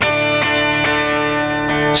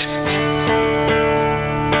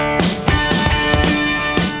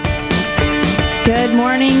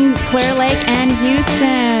morning, Clear Lake and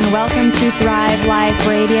Houston. Welcome to Thrive Life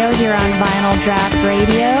Radio here on Vinyl Draft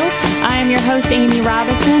Radio. I am your host, Amy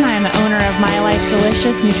Robison. I am the owner of My Life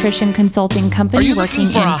Delicious Nutrition Consulting Company, working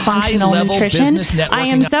in functional nutrition. I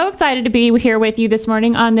am so excited to be here with you this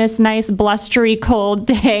morning on this nice, blustery, cold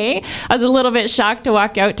day. I was a little bit shocked to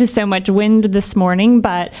walk out to so much wind this morning,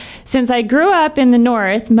 but since I grew up in the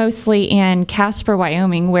north, mostly in Casper,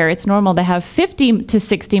 Wyoming, where it's normal to have 50 to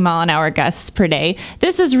 60 mile an hour gusts per day,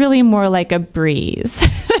 this is really more like a breeze.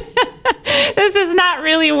 This is not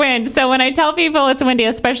really wind. So when I tell people it's windy,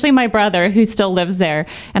 especially my brother who still lives there,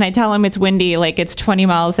 and I tell him it's windy, like it's 20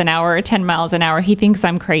 miles an hour or 10 miles an hour, he thinks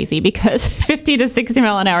I'm crazy because 50 to 60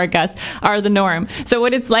 mile an hour gusts are the norm. So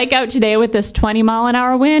what it's like out today with this 20 mile an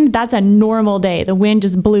hour wind, that's a normal day. The wind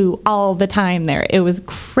just blew all the time there. It was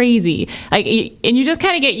crazy. And you just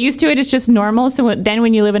kind of get used to it. It's just normal. So then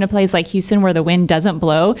when you live in a place like Houston where the wind doesn't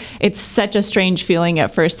blow, it's such a strange feeling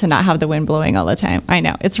at first to not have the wind blowing all the time. I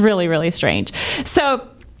know. It's really, really strange. So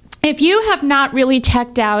if you have not really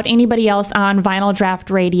checked out anybody else on Vinyl Draft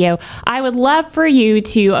Radio, I would love for you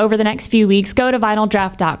to, over the next few weeks, go to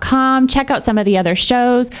vinyldraft.com, check out some of the other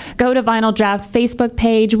shows, go to Vinyl Draft Facebook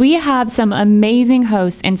page. We have some amazing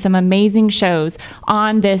hosts and some amazing shows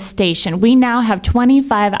on this station. We now have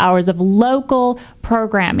 25 hours of local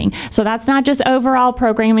programming. So that's not just overall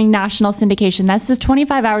programming, national syndication. That's just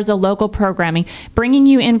 25 hours of local programming, bringing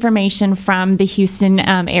you information from the Houston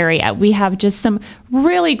area. We have just some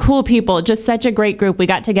really cool people, just such a great group. We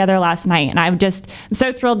got together last night, and I'm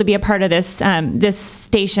so thrilled to be a part of this this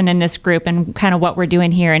station and this group and kind of what we're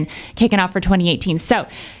doing here and kicking off for 2018. So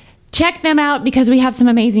check them out because we have some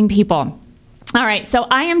amazing people. All right, so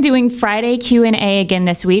I am doing Friday Q&A again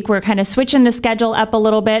this week. We're kind of switching the schedule up a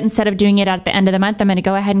little bit. Instead of doing it at the end of the month, I'm going to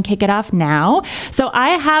go ahead and kick it off now. So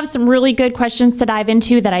I have some really good questions to dive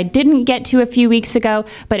into that I didn't get to a few weeks ago.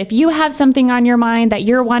 But if you have something on your mind that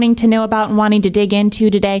you're wanting to know about and wanting to dig into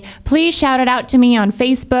today, please shout it out to me on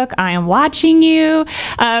Facebook. I am watching you.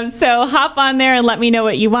 So hop on there and let me know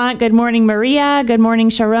what you want. Good morning, Maria. Good morning,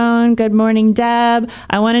 Sharon. Good morning, Deb.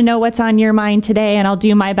 I want to know what's on your mind today, and I'll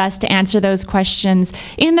do my best to answer those questions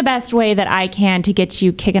in the best way that I can to get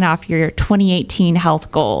you kicking off your 2018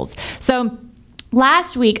 health goals. So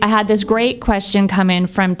last week, I had this great question come in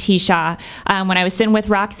from Tisha when I was sitting with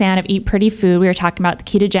Roxanne of Eat Pretty Food. We were talking about the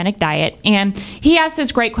ketogenic diet, and he asked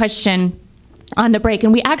this great question on the break,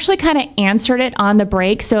 and we actually kind of answered it on the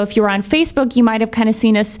break. So if you were on Facebook, you might have kind of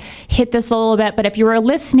seen us hit this a little bit, but if you were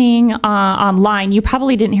listening online, you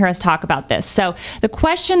probably didn't hear us talk about this. So the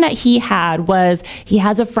question that he had was, he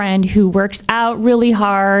has a friend who works out really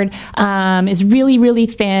hard, is really, really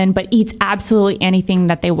thin, but eats absolutely anything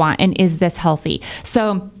that they want. And is this healthy?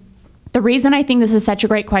 So the reason I think this is such a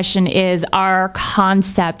great question is our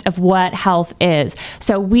concept of what health is.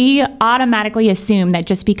 So we automatically assume that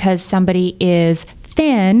just because somebody is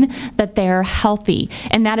thin, that they're healthy.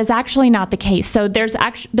 And that is actually not the case. So there's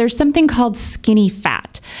something called skinny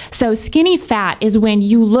fat. So skinny fat is when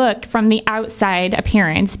you look from the outside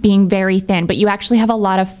appearance being very thin, but you actually have a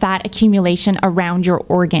lot of fat accumulation around your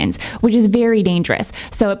organs, which is very dangerous.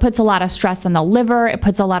 So it puts a lot of stress on the liver, it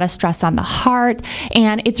puts a lot of stress on the heart,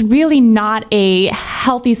 and it's really not a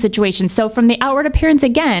healthy situation. So from the outward appearance,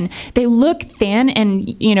 again, they look thin,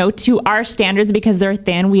 and to our standards, because they're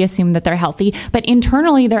thin, we assume that they're healthy, but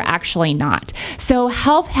internally they're actually not. So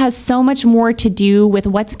health has so much more to do with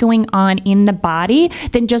what's going on in the body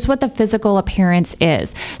than just what the physical appearance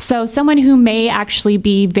is. So someone who may actually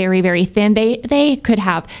be very, very thin, they could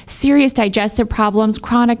have serious digestive problems,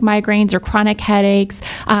 chronic migraines or chronic headaches.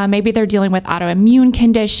 Maybe they're dealing with autoimmune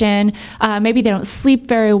condition. Maybe they don't sleep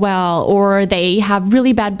very well, or they have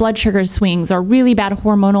really bad blood sugar swings or really bad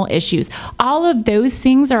hormonal issues. All of those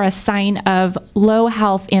things are a sign of low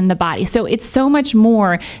health in the body. So it's so much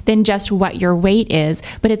more than just what your weight is,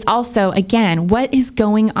 but it's also, again, what is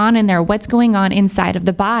going on in there, what's going on inside of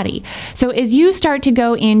the body. So as you start to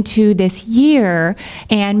go into this year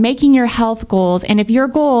and making your health goals, and if your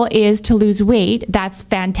goal is to lose weight, that's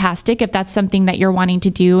fantastic if that's something that you're wanting to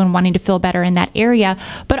do and wanting to feel better in that area,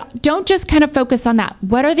 but don't just kind of focus on that.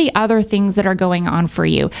 What are the other things that are going on for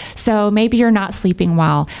you? So maybe you're not sleeping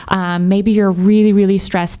well. Maybe you're really, really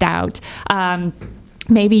stressed out.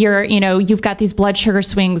 maybe you've got these blood sugar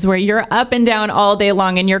swings where you're up and down all day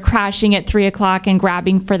long and you're crashing at 3 o'clock and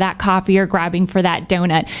grabbing for that coffee or grabbing for that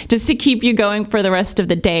donut just to keep you going for the rest of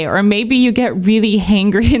the day. Or maybe you get really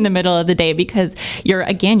hangry in the middle of the day because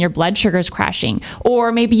your blood sugar is crashing.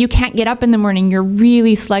 Or maybe you can't get up in the morning, you're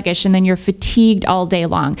really sluggish and then you're fatigued all day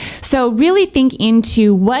long. So really think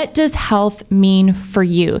into, what does health mean for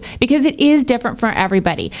you? Because it is different for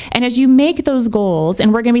everybody. And as you make those goals,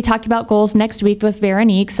 and we're going to be talking about goals next week with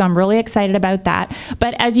Veronique, so I'm really excited about that.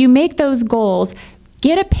 But as you make those goals,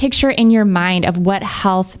 get a picture in your mind of what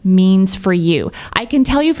health means for you. I can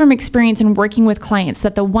tell you from experience in working with clients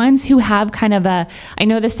that the ones who have kind of I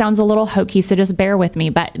know this sounds a little hokey, so just bear with me,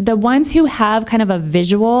 but the ones who have kind of a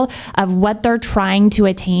visual of what they're trying to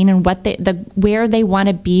attain and what where they want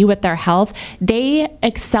to be with their health, they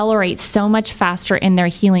accelerate so much faster in their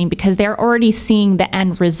healing because they're already seeing the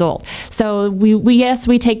end result. So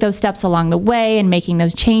we take those steps along the way and making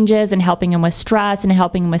those changes and helping them with stress and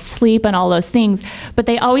helping them with sleep and all those things. But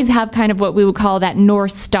they always have kind of what we would call that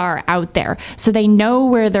North Star out there. So they know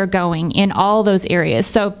where they're going in all those areas.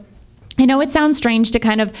 So I know it sounds strange to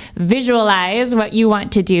kind of visualize what you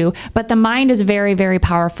want to do, but the mind is very, very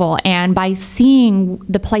powerful. And by seeing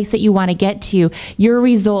the place that you want to get to, your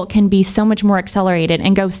result can be so much more accelerated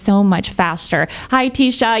and go so much faster. Hi,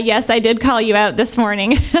 Tisha. Yes, I did call you out this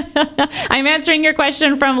morning. I'm answering your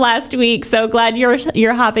question from last week. So glad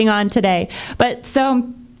you're hopping on today. But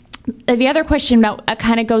so the other question that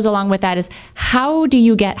kind of goes along with that is, how do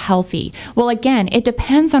you get healthy? Well, again, it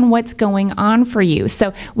depends on what's going on for you.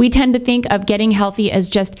 So we tend to think of getting healthy as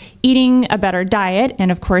just eating a better diet.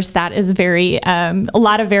 And of course, that is a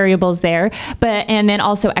lot of variables there. And then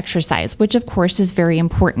also exercise, which of course is very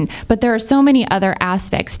important. But there are so many other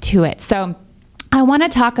aspects to it. So I want to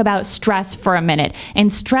talk about stress for a minute,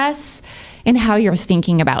 and stress and how you're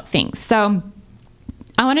thinking about things. So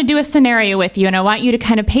I want to do a scenario with you, and I want you to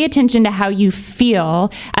kind of pay attention to how you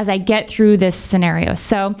feel as I get through this scenario.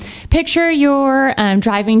 So picture you're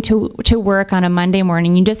driving to work on a Monday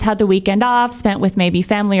morning. You just had the weekend off, spent with maybe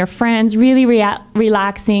family or friends, really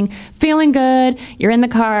relaxing, feeling good. You're in the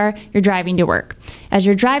car, you're driving to work. As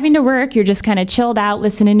you're driving to work, you're just kind of chilled out,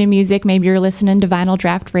 listening to music. Maybe you're listening to Vinyl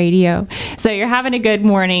Draft Radio. So you're having a good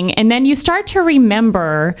morning. And then you start to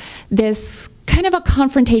remember this kind of a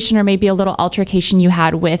confrontation or maybe a little altercation you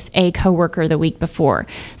had with a coworker the week before.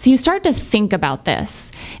 So you start to think about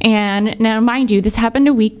this. And now, mind you, this happened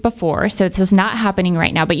a week before, so this is not happening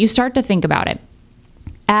right now, but you start to think about it.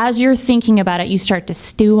 As you're thinking about it, you start to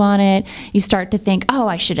stew on it. You start to think, oh,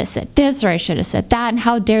 I should have said this or I should have said that, and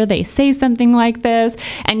how dare they say something like this?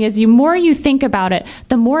 And as more you think about it,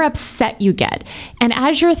 the more upset you get. And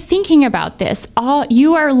as you're thinking about this,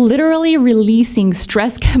 you are literally releasing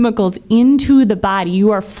stress chemicals into the body.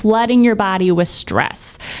 You are flooding your body with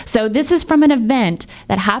stress. So this is from an event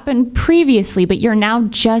that happened previously, but you're now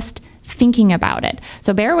just thinking about it.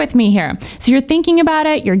 So bear with me here. So you're thinking about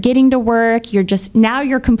it, you're getting to work, you're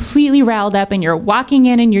completely riled up, and you're walking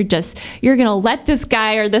in and you're going to let this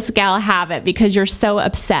guy or this gal have it because you're so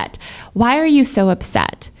upset. Why are you so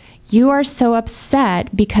upset? You are so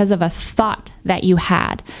upset because of a thought that you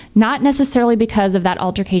had, not necessarily because of that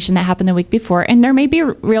altercation that happened the week before. And there may be a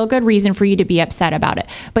real good reason for you to be upset about it,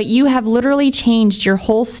 but you have literally changed your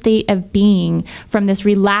whole state of being from this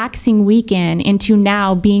relaxing weekend into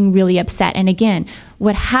now being really upset. And again,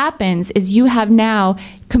 what happens is you have now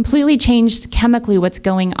completely changed chemically what's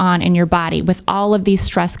going on in your body with all of these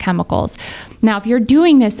stress chemicals. Now, if you're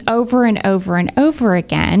doing this over and over and over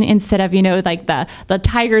again, instead of, like the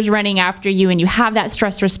tiger's running after you and you have that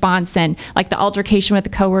stress response and like the altercation with the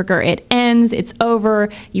coworker, it ends, it's over,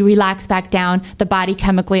 you relax back down, the body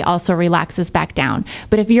chemically also relaxes back down.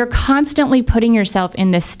 But if you're constantly putting yourself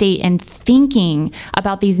in this state and thinking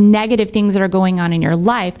about these negative things that are going on in your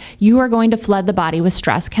life, you are going to flood the body with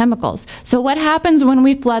stress chemicals. So what happens when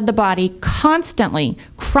we flood the body constantly,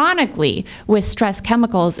 chronically with stress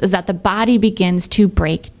chemicals is that the body begins to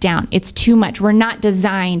break down. It's too much. We're not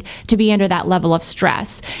designed to be under that level of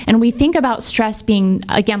stress. And we think about stress being,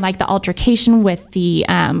 again, like the altercation with the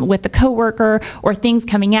coworker or things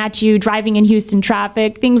coming at you, driving in Houston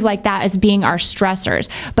traffic, things like that as being our stressors.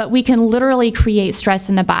 But we can literally create stress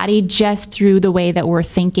in the body just through the way that we're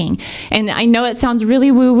thinking. And I know it sounds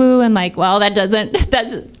really woo-woo and like, well,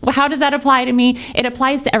 how does that apply to me? It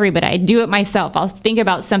applies to everybody. I do it myself. I'll think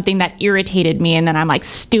about something that irritated me and then I'm like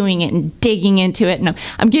stewing it and digging digging into it, and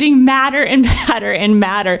I'm getting madder and madder and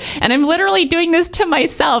madder. And I'm literally doing this to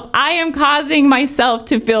myself. I am causing myself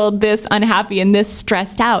to feel this unhappy and this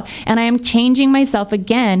stressed out. And I am changing myself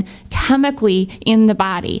again chemically in the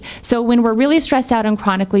body. So when we're really stressed out and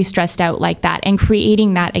chronically stressed out like that and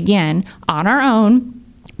creating that again on our own,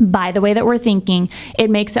 by the way that we're thinking, it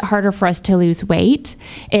makes it harder for us to lose weight.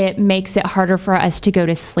 It makes it harder for us to go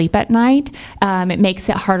to sleep at night. It makes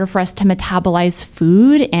it harder for us to metabolize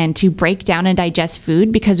food and to break down and digest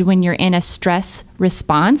food, because when you're in a stress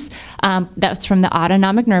response, that's from the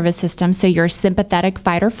autonomic nervous system, so your sympathetic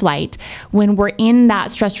fight or flight. When we're in that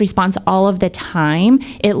stress response all of the time,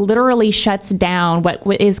 it literally shuts down what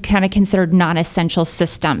is kind of considered non-essential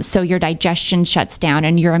systems. So your digestion shuts down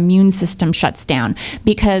and your immune system shuts down,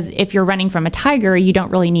 because if you're running from a tiger, you don't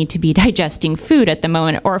really need to be digesting food at the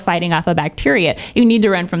moment or fighting off a bacteria. You need to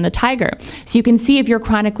run from the tiger. So you can see, if you're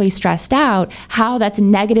chronically stressed out, how that's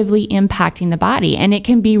negatively impacting the body. And it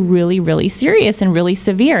can be really, really serious and really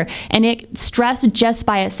severe. And stress just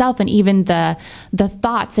by itself, and even the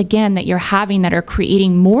thoughts, again, that you're having that are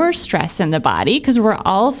creating more stress in the body, because we're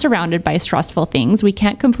all surrounded by stressful things. We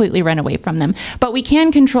can't completely run away from them, but we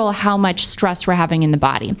can control how much stress we're having in the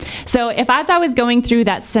body. So if, as I was going through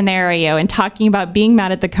that scenario and talking about being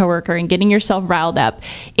mad at the coworker and getting yourself riled up,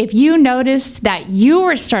 if you noticed that you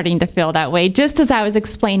were starting to feel that way just as I was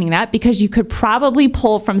explaining that, because you could probably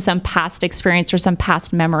pull from some past experience or some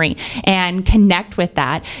past memory and connect with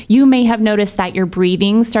that, you may have noticed that your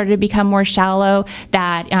breathing started to become more shallow,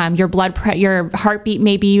 that your heartbeat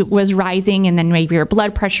maybe was rising, and then maybe your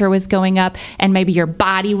blood pressure was going up, and maybe your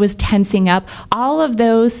body was tensing up. All of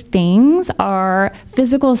those things are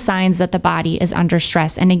physical signs that the body is under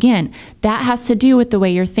stress. And again, that has to do with the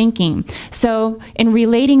way you're thinking. So in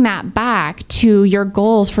relating that back to your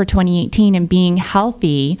goals for 2018 and being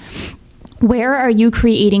healthy, where are you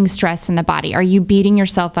creating stress in the body? Are you beating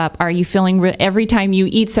yourself up? Are you feeling every time you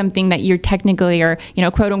eat something that you're technically or,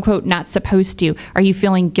 quote unquote, not supposed to? Are you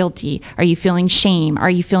feeling guilty? Are you feeling shame? Are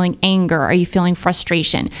you feeling anger? Are you feeling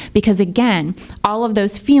frustration? Because again, all of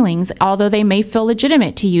those feelings, although they may feel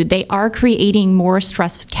legitimate to you, they are creating more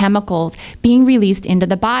stress chemicals being released into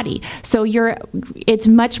the body. So it's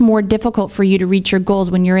much more difficult for you to reach your goals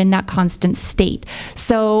when you're in that constant state.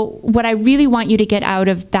 So what I really want you to get out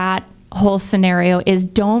of that whole scenario is,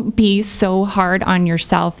 don't be so hard on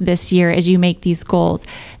yourself this year as you make these goals.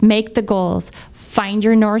 Make the goals. Find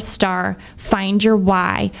your North Star. Find your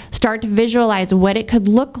why. Start to visualize what it could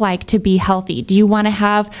look like to be healthy. Do you want to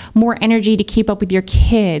have more energy to keep up with your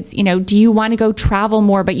kids? Do you want to go travel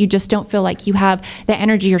more, but you just don't feel like you have the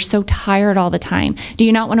energy? You're so tired all the time. Do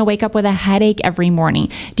you not want to wake up with a headache every morning?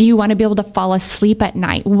 Do you want to be able to fall asleep at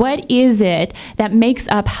night? What is it that makes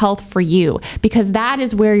up health for you? Because that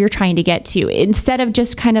is where you're trying to get to, instead of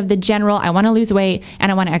just kind of the general, I want to lose weight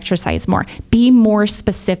and I want to exercise more. Be more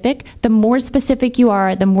specific. The more specific you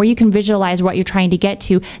are, the more you can visualize what you're trying to get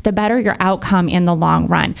to, the better your outcome in the long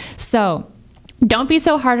run. So don't be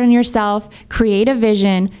so hard on yourself. Create a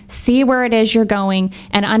vision, see where it is you're going,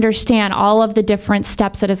 and understand all of the different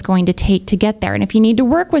steps that it's going to take to get there. And if you need to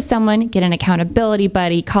work with someone, get an accountability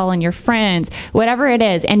buddy, call in your friends, whatever it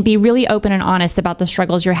is, and be really open and honest about the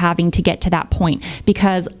struggles you're having to get to that point,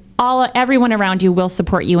 because everyone around you will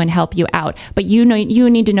support you and help you out. But you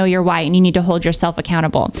need to know your why, and you need to hold yourself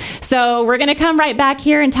accountable. So we're going to come right back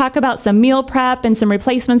here and talk about some meal prep and some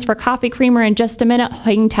replacements for coffee creamer in just a minute.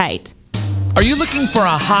 Hang tight. Are you looking for a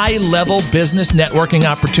high-level business networking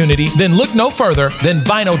opportunity? Then look no further than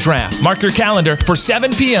Vinyl Draft. Mark your calendar for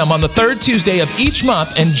 7 p.m. on the third Tuesday of each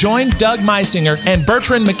month and join Doug Meisinger and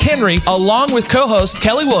Bertrand McHenry along with co-host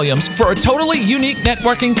Kelly Williams for a totally unique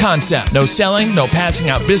networking concept. No selling, no passing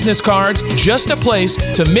out business cards, just a place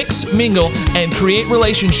to mix, mingle, and create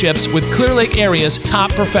relationships with Clear Lake area's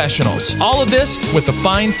top professionals. All of this with the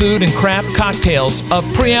fine food and craft cocktails of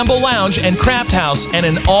Preamble Lounge and Craft House and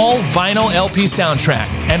an all-vinyl LP soundtrack.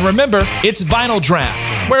 And remember, it's Vinyl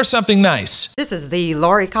Draft. Wear something nice. This is the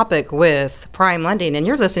Lori Kopic with Prime Lending, and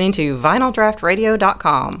you're listening to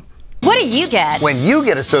VinylDraftRadio.com. What do you get when you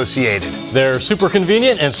get associated? They're super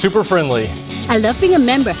convenient and super friendly. I love being a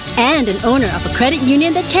member and an owner of a credit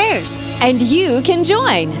union that cares. And you can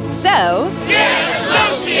join. So, get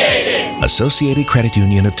associated! Associated Credit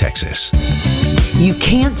Union of Texas. You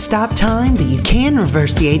can't stop time, but you can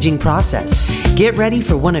reverse the aging process. Get ready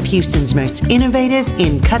for one of Houston's most innovative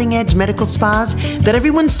and cutting-edge medical spas that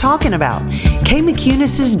everyone's talking about. Kay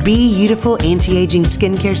McCunis's Be Beautiful Anti-Aging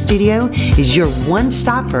Skincare Studio is your one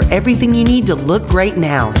stop for everything you need to look great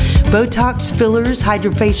now. Botox, fillers,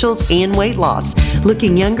 hydrofacials, and weight loss.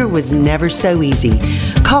 Looking younger was never so easy.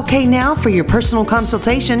 Call Kay now for your personal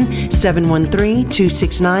consultation,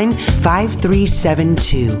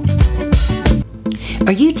 713-269-5372.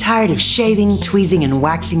 Are you tired of shaving, tweezing, and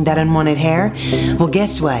waxing that unwanted hair? Well,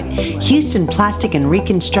 guess what? Houston Plastic and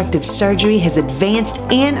Reconstructive Surgery has advanced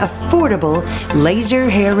and affordable laser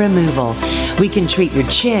hair removal. We can treat your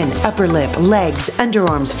chin, upper lip, legs,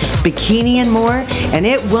 underarms, bikini, and more, and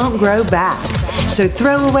it won't grow back. So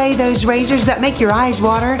throw away those razors that make your eyes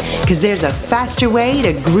water, because there's a faster way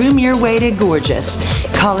to groom your way to gorgeous.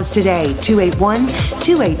 Call us today,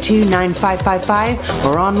 281-282-9555,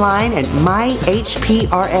 or online at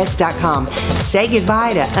myhprs.com. Say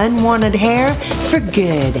goodbye to unwanted hair for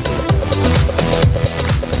good.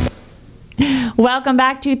 Welcome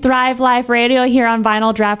back to Thrive Life Radio here on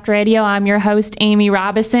Vinyl Draft Radio. I'm your host, Amy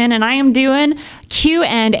Robison, and I am doing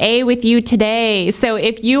Q&A with you today. So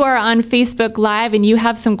if you are on Facebook Live and you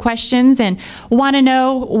have some questions and want to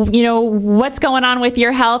know, what's going on with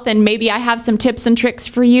your health, and maybe I have some tips and tricks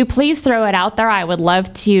for you, please throw it out there. I would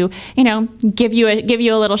love to, give you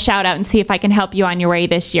a little shout out and see if I can help you on your way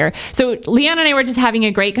this year. So Leon and I were just having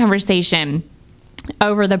a great conversation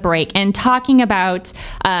over the break and talking about,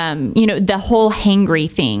 the whole hangry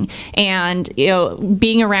thing and,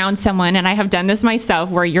 being around someone, and I have done this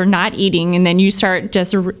myself, where you're not eating and then you start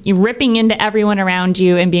just ripping into everyone around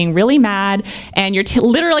you and being really mad, and you're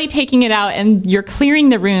literally taking it out and you're clearing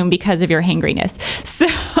the room because of your hangriness. So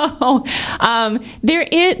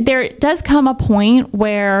there does come a point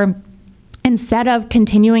where instead of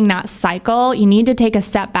continuing that cycle, you need to take a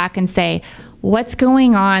step back and say, what's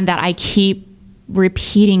going on that I keep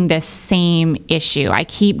repeating this same issue? I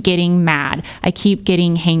keep getting mad. I keep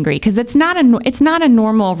getting hangry, because it's not a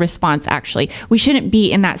normal response. Actually, we shouldn't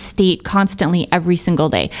be in that state constantly every single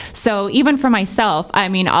day. So even for myself,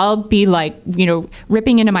 I'll be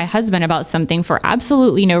ripping into my husband about something for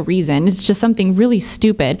absolutely no reason. It's just something really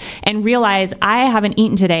stupid, and realize I haven't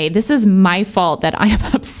eaten today. This is my fault that I'm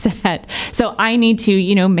upset. So I need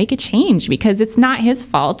to, make a change, because it's not his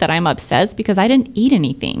fault that I'm upset. It's because I didn't eat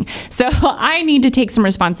anything. So I need to take some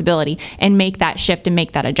responsibility and make that shift and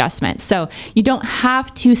make that adjustment. So you don't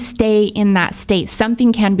have to stay in that state.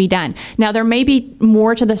 Something can be done. Now, there may be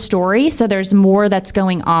more to the story. So there's more that's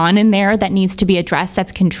going on in there that needs to be addressed,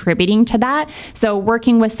 that's contributing to that. So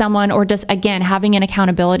working with someone, or just, again, having an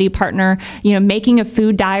accountability partner, making a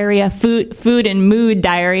food diary, food and mood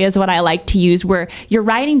diary is what I like to use, where you're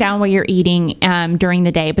writing down what you're eating during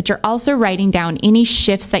the day, but you're also writing down any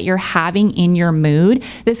shifts that you're having in your mood.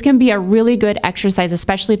 This can be a really good exercise,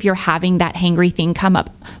 especially if you're having that hangry thing come up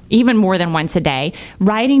even more than once a day.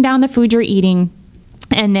 Writing down the food you're eating,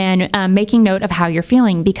 and then making note of how you're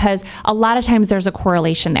feeling, because a lot of times there's a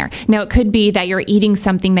correlation there. Now, it could be that you're eating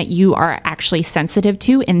something that you are actually sensitive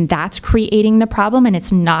to, and that's creating the problem, and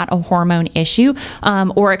it's not a hormone issue.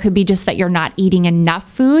 Or it could be just that you're not eating enough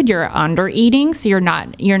food, you're under eating, so you're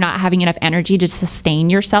not having enough energy to sustain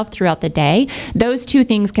yourself throughout the day. Those two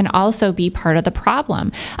things can also be part of the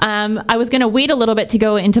problem. I was going to wait a little bit to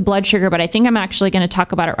go into blood sugar, but I think I'm actually going to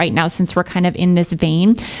talk about it right now, since we're kind of in this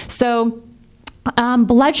vein. So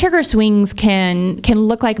blood sugar swings can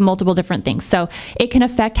look like multiple different things. So it can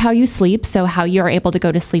affect how you sleep, so how you're able to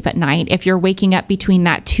go to sleep at night. If you're waking up between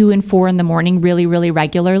that 2 and 4 in the morning really, really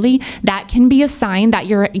regularly, that can be a sign that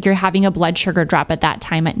you're having a blood sugar drop at that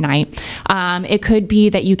time at night. It could be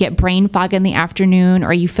that you get brain fog in the afternoon,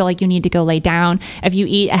 or you feel like you need to go lay down. If you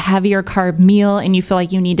eat a heavier carb meal and you feel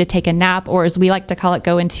like you need to take a nap, or as we like to call it,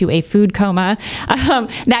 go into a food coma,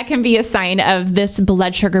 that can be a sign of this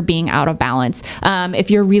blood sugar being out of balance. If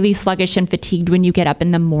you're really sluggish and fatigued when you get up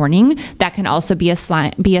in the morning, that can also be a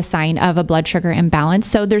sign of a blood sugar imbalance.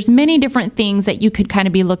 So there's many different things that you could kind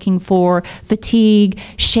of be looking for: fatigue,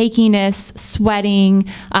 shakiness, sweating,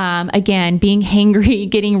 again, being hangry,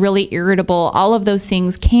 getting really irritable. All of those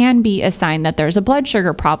things can be a sign that there's a blood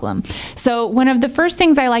sugar problem. So one of the first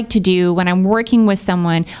things I like to do when I'm working with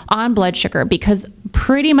someone on blood sugar, because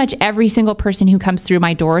pretty much every single person who comes through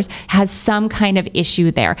my doors has some kind of issue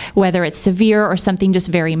there, whether it's severe or something just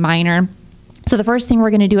very minor. So the first thing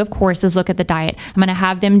we're going to do, of course, is look at the diet. I'm going to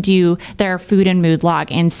have them do their food and mood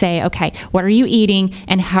log and say, okay, what are you eating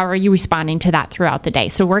and how are you responding to that throughout the day?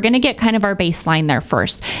 So we're going to get kind of our baseline there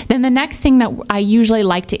first. Then the next thing that I usually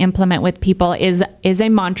like to implement with people is a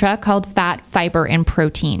mantra called fat, fiber, and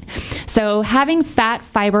protein. So having fat,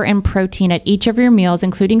 fiber, and protein at each of your meals,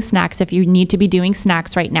 including snacks, if you need to be doing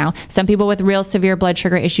snacks right now. Some people with real severe blood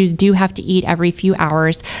sugar issues do have to eat every few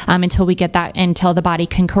hours until we get that, until the body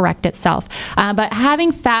can correct itself. But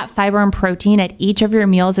having fat, fiber, and protein at each of your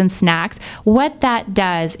meals and snacks, what that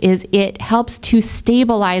does is it helps to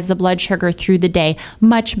stabilize the blood sugar through the day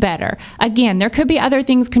much better. Again, there could be other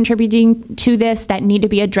things contributing to this that need to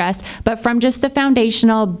be addressed, but from just the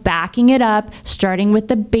foundational, backing it up, starting with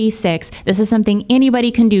the basics, this is something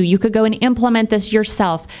anybody can do. You could go and implement this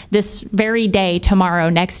yourself this very day, tomorrow,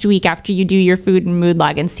 next week, after you do your food and mood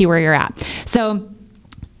log, and see where you're at. So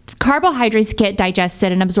carbohydrates get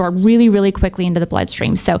digested and absorbed really, really quickly into the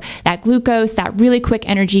bloodstream. So that glucose, that really quick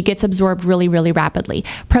energy gets absorbed really, really rapidly.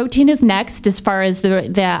 Protein is next as far as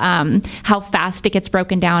the how fast it gets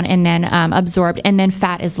broken down and then absorbed, and then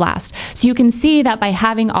fat is last. So you can see that by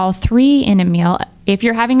having all three in a meal, if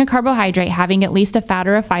you're having a carbohydrate, having at least a fat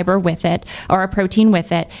or a fiber with it, or a protein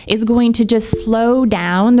with it, is going to just slow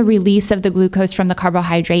down the release of the glucose from the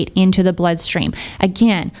carbohydrate into the bloodstream.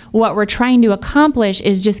 Again, what we're trying to accomplish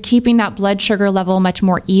is just keeping that blood sugar level much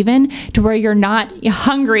more even, to where you're not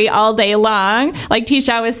hungry all day long. Like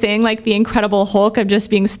Tisha was saying, like the Incredible Hulk of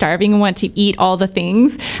just being starving and want to eat all the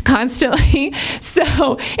things constantly.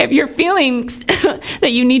 So if you're feeling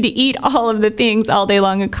that you need to eat all of the things all day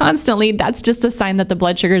long and constantly, that's just a sign that the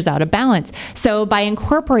blood sugar is out of balance. So by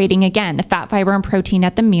incorporating, again, the fat, fiber, and protein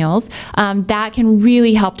at the meals, that can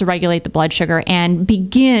really help to regulate the blood sugar and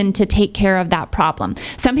begin to take care of that problem.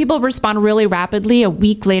 Some people respond really rapidly. A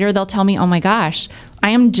week later, they'll tell me, oh my gosh, I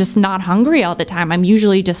am just not hungry all the time. I'm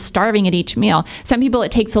usually just starving at each meal. Some people,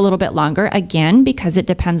 it takes a little bit longer, again, because it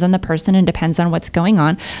depends on the person and depends on what's going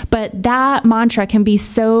on. But that mantra can be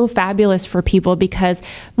so fabulous for people because,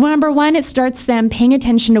 number one, it starts them paying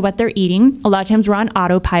attention to what they're eating. A lot of times we're on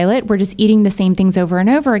autopilot. We're just eating the same things over and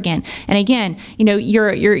over again. And again, you know,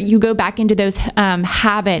 you go back into those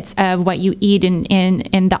habits of what you eat, and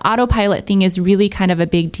the autopilot thing is really kind of a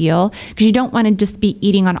big deal, because you don't want to just be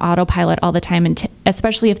eating on autopilot all the time, and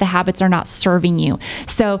especially if the habits are not serving you.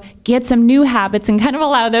 So get some new habits and kind of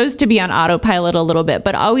allow those to be on autopilot a little bit,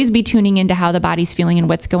 but always be tuning into how the body's feeling and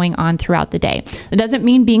what's going on throughout the day. It doesn't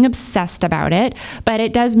mean being obsessed about it, but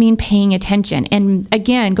it does mean paying attention. And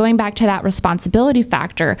again, going back to that responsibility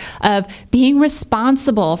factor of being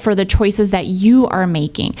responsible for the choices that you are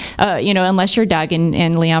making. Unless you're Doug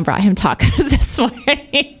and Leon brought him tacos this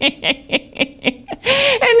morning.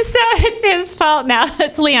 And so it's his fault now.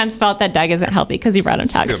 It's Leon's fault that Doug isn't healthy because he brought him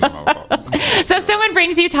tacos. So if someone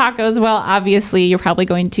brings you tacos, well, obviously you're probably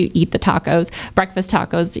going to eat the tacos. Breakfast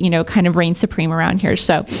tacos, kind of reign supreme around here.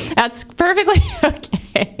 So that's perfectly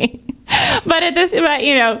okay.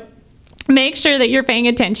 But make sure that you're paying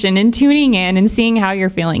attention and tuning in and seeing how you're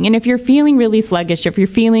feeling. And if you're feeling really sluggish, if you're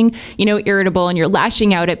feeling, irritable and you're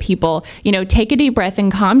lashing out at people, take a deep breath and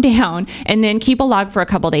calm down, and then keep a log for a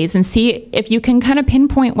couple days and see if you can kind of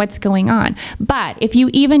pinpoint what's going on. But if you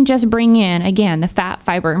even just bring in, again, the fat,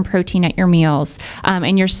 fiber, and protein at your meals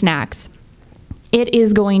and your snacks, it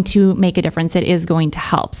is going to make a difference. It is going to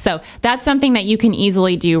help. So that's something that you can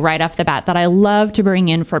easily do right off the bat that I love to bring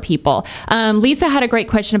in for people. Lisa had a great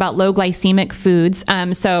question about low glycemic foods.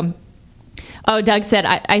 Doug said,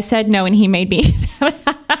 I said no, and he made me.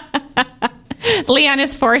 Leon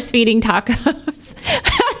is force feeding tacos.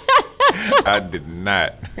 I did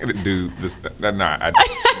not do this. No,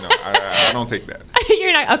 I don't take that.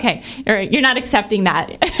 You're not, okay. All right. You're not accepting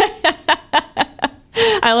that.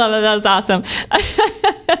 I love it. That was awesome.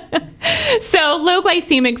 So low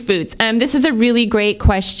glycemic foods. This is a really great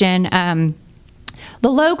question. The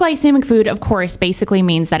low glycemic food, of course, basically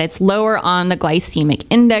means that it's lower on the glycemic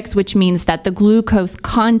index, which means that the glucose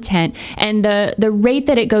content and the rate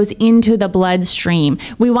that it goes into the bloodstream,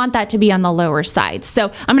 we want that to be on the lower side.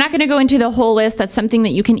 So I'm not going to go into the whole list. That's something that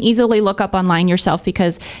you can easily look up online yourself,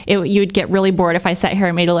 because you'd get really bored if I sat here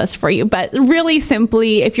and made a list for you. But really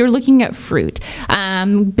simply, if you're looking at fruit,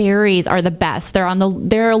 berries are the best.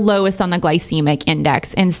 They're lowest on the glycemic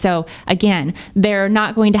index. And so again, they're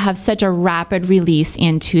not going to have such a rapid release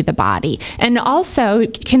into the body. And also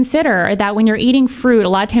consider that when you're eating fruit, a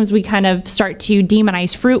lot of times we kind of start to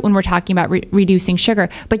demonize fruit when we're talking about reducing sugar,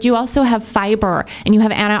 but you also have fiber, and you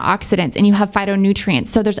have antioxidants, and you have phytonutrients.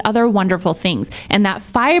 So there's other wonderful things. And that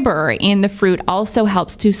fiber in the fruit also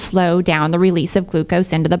helps to slow down the release of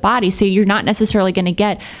glucose into the body. So you're not necessarily going to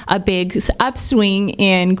get a big upswing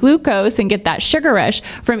in glucose and get that sugar rush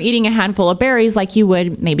from eating a handful of berries like you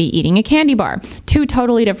would maybe eating a candy bar. Two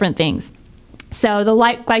totally different things. So the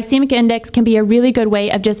glycemic index can be a really good way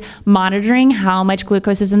of just monitoring how much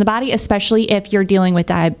glucose is in the body, especially if you're dealing with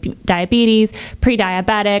diabetes,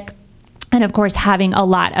 pre-diabetic, and of course having a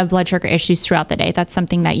lot of blood sugar issues throughout the day. That's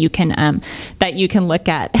something that you can look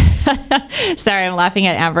at. Sorry, I'm laughing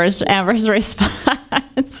at Amber's response.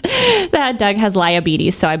 That Doug has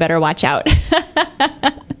diabetes, so I better watch out.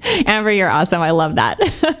 Amber, you're awesome. I love that.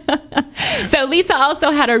 So Lisa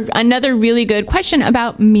also had another really good question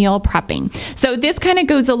about meal prepping. So this kind of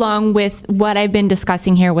goes along with what I've been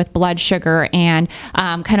discussing here with blood sugar and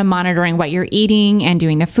kind of monitoring what you're eating and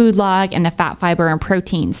doing the food log and the fat, fiber, and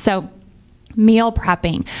protein. So meal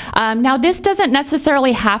prepping. Now, this doesn't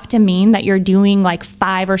necessarily have to mean that you're doing like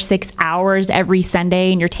 5 or 6 hours every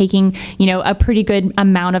Sunday and you're taking, a pretty good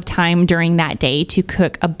amount of time during that day to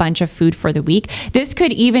cook a bunch of food for the week. This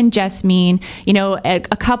could even just mean, a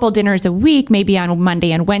couple dinners a week, maybe on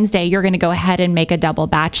Monday and Wednesday, you're going to go ahead and make a double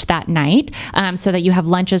batch that night so that you have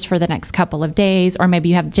lunches for the next couple of days, or maybe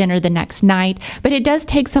you have dinner the next night. But it does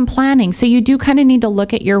take some planning. So you do kind of need to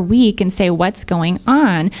look at your week and say, what's going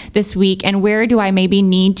on this week, and where do I maybe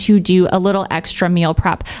need to do a little extra meal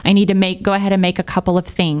prep? I need to go ahead and make a couple of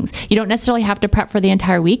things. You don't necessarily have to prep for the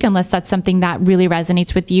entire week unless that's something that really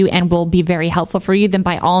resonates with you and will be very helpful for you, then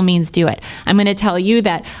by all means do it. I'm going to tell you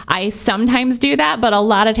that I sometimes do that, but a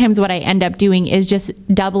lot of times what I end up doing is just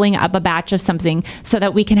doubling up a batch of something so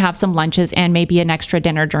that we can have some lunches and maybe an extra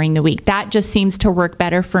dinner during the week. That just seems to work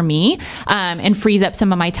better for me and frees up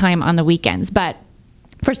some of my time on the weekends. But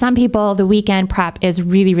for some people, the weekend prep is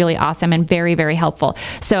really, really awesome and very, very helpful.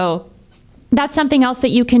 So that's something else that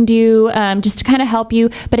you can do just to kind of help you.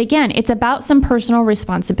 But again, it's about some personal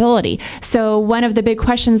responsibility. So one of the big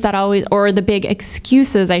questions that always, or the big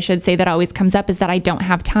excuses, I should say, that always comes up is that I don't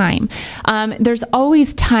have time. There's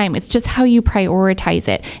always time. It's just how you prioritize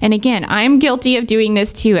it. And again, I'm guilty of doing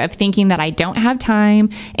this too, of thinking that I don't have time.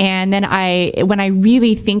 And then when I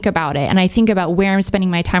really think about it and I think about where I'm spending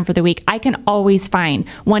my time for the week, I can always find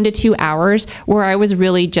 1 to 2 hours where I was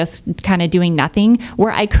really just kind of doing nothing,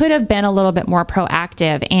 where I could have been a little bit more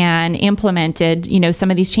proactive and implemented, some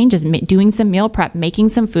of these changes, doing some meal prep, making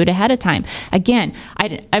some food ahead of time. Again,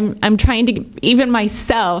 I'm trying to, even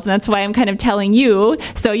myself, that's why I'm kind of telling you,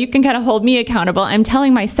 so you can kind of hold me accountable. I'm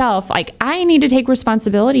telling myself, like, I need to take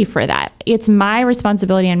responsibility for that. It's my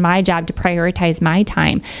responsibility and my job to prioritize my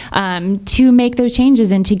time, to make those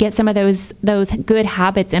changes and to get some of those good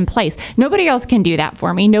habits in place. Nobody else can do that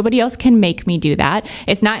for me. Nobody else can make me do that.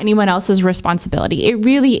 It's not anyone else's responsibility. It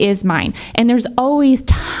really is mine. And there's always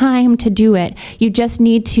time to do it. You just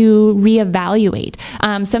need to reevaluate.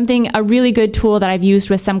 A really good tool that I've used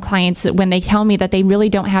with some clients when they tell me that they really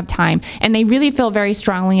don't have time and they really feel very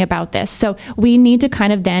strongly about this. So we need to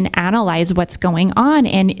kind of then analyze what's going on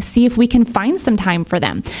and see if we can find some time for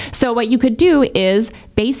them. So what you could do is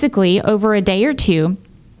basically over a day or two,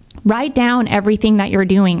 write down everything that you're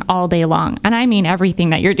doing all day long. And I mean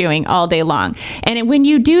everything that you're doing all day long. And when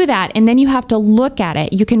you do that, and then you have to look at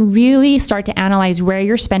it, you can really start to analyze where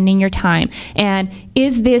you're spending your time. And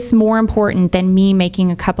is this more important than me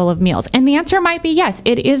making a couple of meals? And the answer might be yes,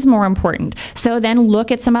 it is more important. So then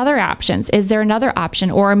look at some other options. Is there another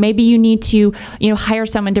option? Or maybe you need to, hire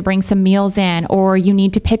someone to bring some meals in, or you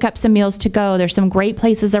need to pick up some meals to go. There's some great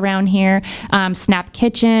places around here. Snap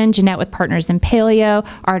Kitchen, Jeanette with Partners in Paleo,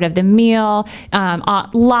 Art of the Meal,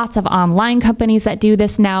 lots of online companies that do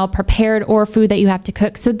this now, prepared or food that you have to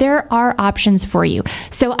cook. So there are options for you.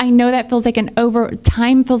 So I know that feels like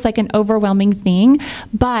time feels like an overwhelming thing,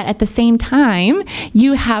 but at the same time,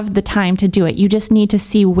 you have the time to do it. You just need to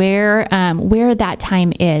see where that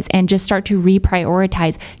time is and just start to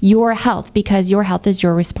reprioritize your health, because your health is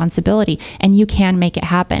your responsibility and you can make it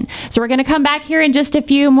happen. So we're going to come back here in just a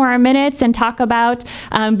few more minutes and talk about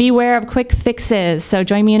beware of quick fixes. So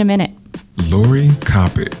join me in a minute. Lori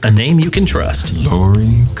Coppett. A name you can trust.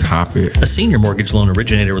 Lori Coppett. A senior mortgage loan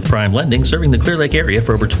originator with Prime Lending, serving the Clear Lake area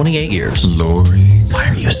for over 28 years. Lori. Why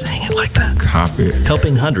are you saying it like that? Coppett.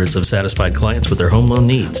 Helping hundreds of satisfied clients with their home loan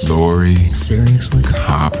needs. Lori. Seriously?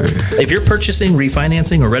 Coppett. If you're purchasing,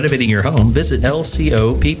 refinancing, or renovating your home, visit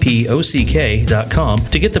lcoppok.com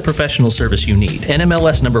to get the professional service you need.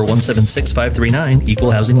 NMLS number 176539,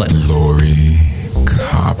 Equal Housing Lender. Lori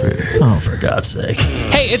Coppett. Oh, for God's sake.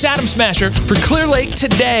 Hey, it's Adam Smasher for Clear Lake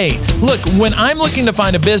Today. Look, when I'm looking to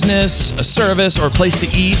find a business, a service, or a place to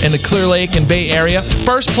eat in the Clear Lake and Bay Area,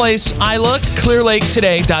 first place I look,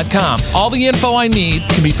 clearlaketoday.com. All the info I need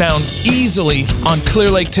can be found easily on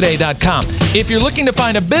clearlaketoday.com. If you're looking to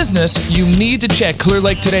find a business, you need to check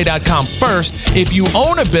clearlaketoday.com first. If you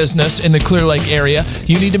own a business in the Clear Lake area,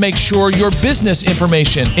 you need to make sure your business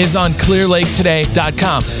information is on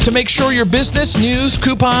clearlaketoday.com. To make sure your business news,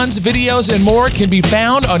 coupons, videos, and more can be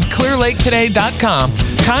found on clearlaketoday.com.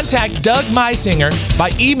 Contact Doug Meisinger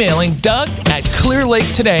by emailing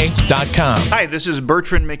doug@clearlaketoday.com. Hi, this is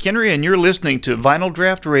Bertrand McHenry, and you're listening to Vinyl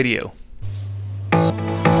Draft Radio.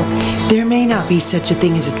 There may not be such a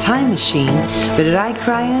thing as a time machine, but at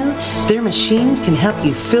iCryo, their machines can help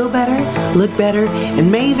you feel better, look better,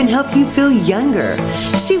 and may even help you feel younger.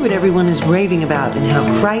 See what everyone is raving about and how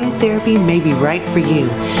cryotherapy may be right for you.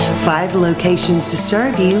 5 locations to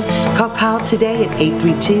serve you. Call Kyle today at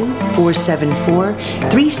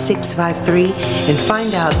 832-474-3653 and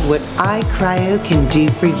find out what iCryo can do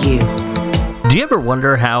for you. Do you ever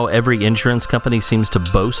wonder how every insurance company seems to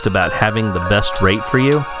boast about having the best rate for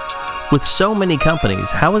you? With so many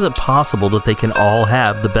companies, how is it possible that they can all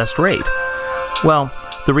have the best rate? Well,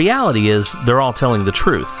 the reality is they're all telling the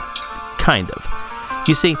truth. Kind of.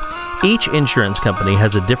 You see, each insurance company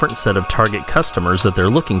has a different set of target customers that they're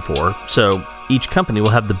looking for, so each company will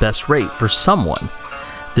have the best rate for someone.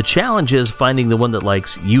 The challenge is finding the one that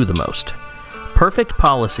likes you the most. Perfect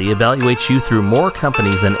Policy evaluates you through more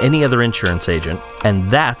companies than any other insurance agent,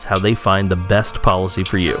 and that's how they find the best policy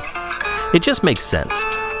for you. It just makes sense.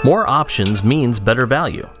 More options means better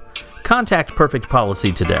value. Contact Perfect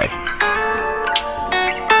Policy today.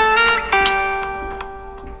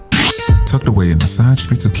 Tucked away in the side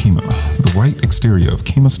streets of Kemah, the white exterior of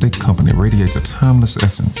Kemah Steak Company radiates a timeless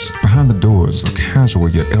essence. Behind the doors, a casual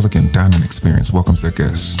yet elegant dining experience welcomes their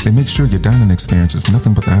guests. They make sure your dining experience is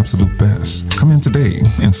nothing but the absolute best. Come in today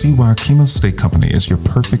and see why Kemah Steak Company is your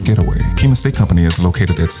perfect getaway. Kemah Steak Company is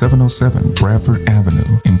located at 707 Bradford Avenue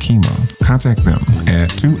in Kemah. Contact them at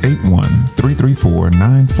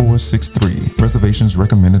 281-334-9463. Reservations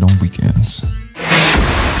recommended on weekends.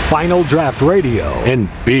 Final Draft Radio and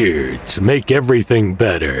beards make everything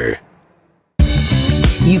better.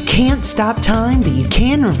 You can't stop time, but you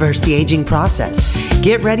can reverse the aging process.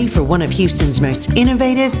 Get ready for one of Houston's most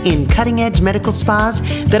innovative and cutting-edge medical spas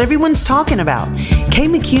that everyone's talking about. Kay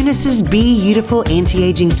McCunis's Beautiful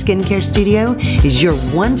Anti-Aging Skincare Studio is your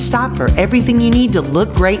one-stop for everything you need to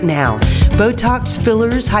look great now. Botox,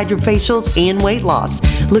 fillers, hydrofacials, and weight loss.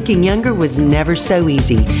 Looking younger was never so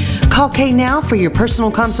easy. Call Kay now for your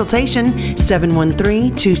personal consultation,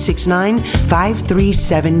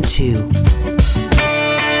 713-269-5372.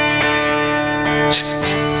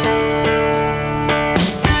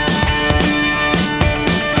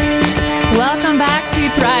 Welcome back to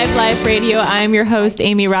Thrive Life Radio. I'm your host,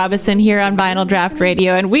 Amy Robison, here on Vinyl Draft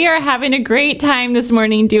Radio, and we are having a great time this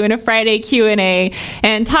morning doing a Friday Q&A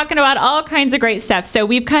and talking about all kinds of great stuff. So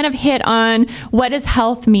we've kind of hit on what does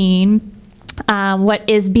health mean? What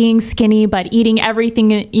is being skinny, but eating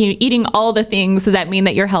everything, eating all the things, does that mean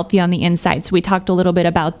that you're healthy on the inside? So we talked a little bit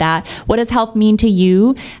about that. What does health mean to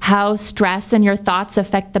you? How stress and your thoughts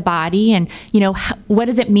affect the body? And, what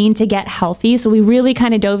does it mean to get healthy? So we really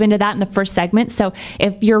kind of dove into that in the first segment. So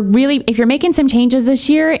if you're making some changes this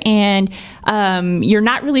year and you're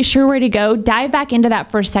not really sure where to go, dive back into that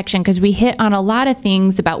first section, because we hit on a lot of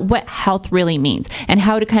things about what health really means and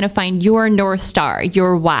how to kind of find your North Star,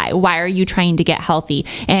 your why. Why are you trying to get healthy,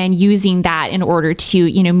 and using that in order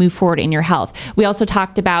to move forward in your health. We also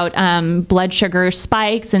talked about blood sugar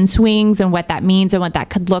spikes and swings and what that means and what that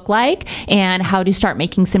could look like, and how to start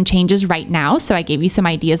making some changes right now. So I gave you some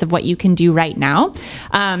ideas of what you can do right now.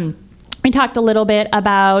 We talked a little bit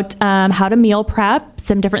about how to meal prep,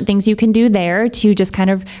 some different things you can do there to just kind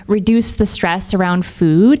of reduce the stress around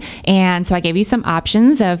food. And so I gave you some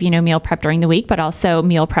options of, meal prep during the week, but also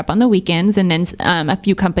meal prep on the weekends. And then a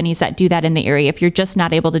few companies that do that in the area if you're just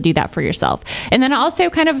not able to do that for yourself. And then also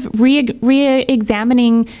kind of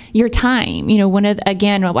re-examining your time.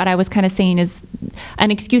 What I was kind of saying is an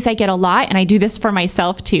excuse I get a lot, and I do this for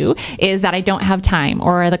myself too, is that I don't have time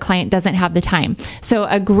or the client doesn't have the time. So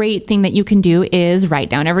a great thing that you can do is write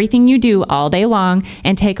down everything you do all day long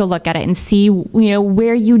and take a look at it and see,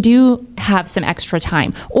 where you do have some extra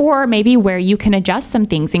time, or maybe where you can adjust some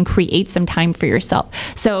things and create some time for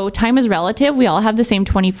yourself. So time is relative. We all have the same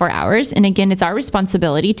 24 hours. And again, it's our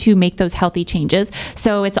responsibility to make those healthy changes.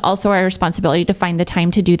 So it's also our responsibility to find the time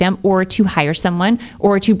to do them, or to hire someone,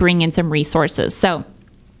 or to bring in some resources. So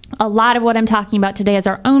a lot of what I'm talking about today is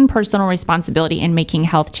our own personal responsibility in making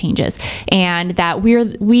health changes, and that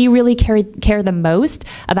we really care the most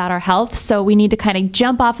about our health. So we need to kind of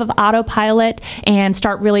jump off of autopilot and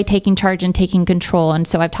start really taking charge and taking control. And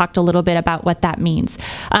so I've talked a little bit about what that means.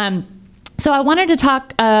 So I wanted to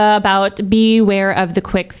talk about beware of the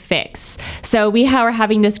quick fix. So we were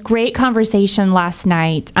having this great conversation last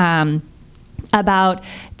night about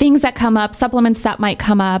things that come up, supplements that might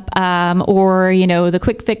come up, or, the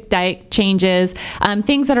quick fix diet changes,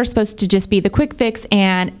 things that are supposed to just be the quick fix,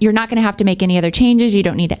 and you're not going to have to make any other changes. You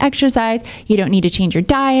don't need to exercise. You don't need to change your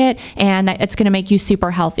diet, and that it's going to make you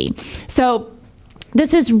super healthy. So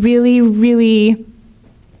this is really, really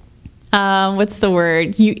what's the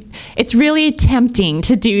word? It's really tempting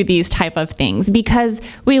to do these type of things because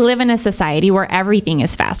we live in a society where everything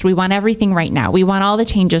is fast. We want everything right now. We want all the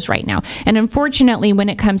changes right now. And unfortunately, when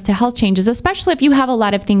it comes to health changes, especially if you have a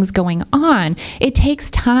lot of things going on, it takes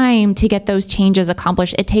time to get those changes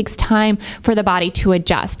accomplished. It takes time for the body to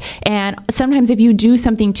adjust. And sometimes if you do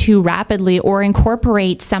something too rapidly or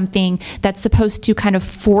incorporate something that's supposed to kind of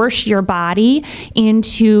force your body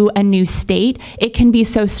into a new state, it can be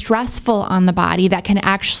so stressful on the body that can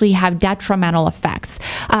actually have detrimental effects.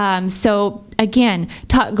 So again,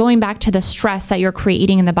 going back to the stress that you're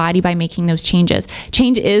creating in the body by making those changes.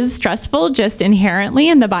 Change is stressful just inherently,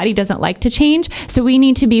 and the body doesn't like to change. So we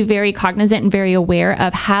need to be very cognizant and very aware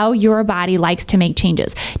of how your body likes to make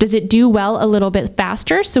changes. Does it do well a little bit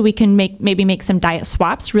faster so we can maybe make some diet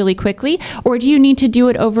swaps really quickly? Or do you need to do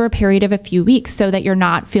it over a period of a few weeks so that you're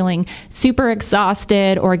not feeling super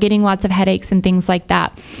exhausted or getting lots of headaches and things like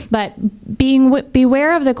that? But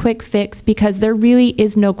beware of the quick fix, because there really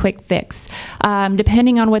is no quick fix.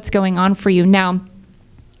 Depending on what's going on for you. Now,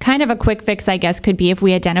 kind of a quick fix, I guess, could be if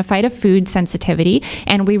we identified a food sensitivity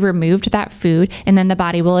and we removed that food, and then the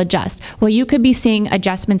body will adjust. Well, you could be seeing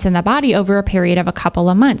adjustments in the body over a period of a couple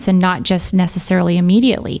of months and not just necessarily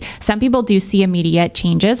immediately. Some people do see immediate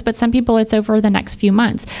changes, but some people it's over the next few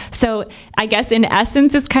months. So I guess in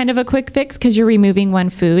essence, it's kind of a quick fix because you're removing one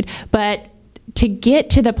food, but to get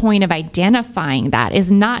to the point of identifying that is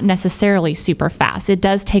not necessarily super fast. It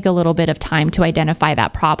does take a little bit of time to identify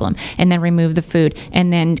that problem and then remove the food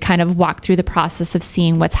and then kind of walk through the process of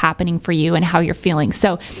seeing what's happening for you and how you're feeling.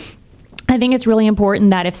 So I think it's really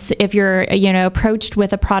important that if you're approached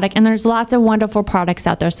with a product, and there's lots of wonderful products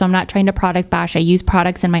out there, so I'm not trying to product bash. I use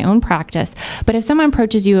products in my own practice. But if someone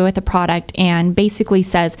approaches you with a product and basically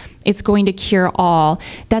says it's going to cure all,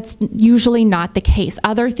 that's usually not the case.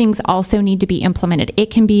 Other things also need to be implemented. It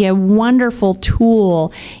can be a wonderful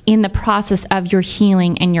tool in the process of your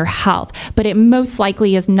healing and your health, but it most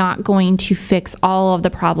likely is not going to fix all of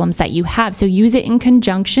the problems that you have. So use it in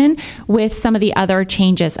conjunction with some of the other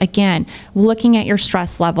changes. Again, looking at your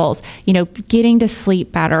stress levels, getting to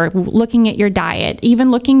sleep better, looking at your diet,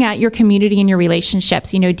 even looking at your community and your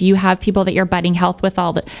relationships. Do you have people that you're butting heads with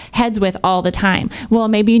all the time? Well,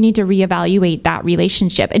 maybe you need to reevaluate that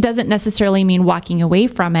relationship. It doesn't necessarily mean walking away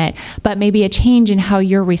from it, but maybe a change in how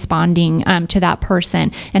you're responding to that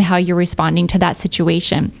person and how you're responding to that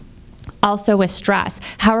situation. Also with stress,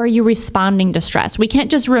 how are you responding to stress? We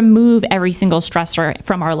can't just remove every single stressor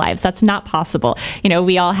from our lives. That's not possible.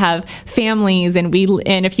 We all have families, and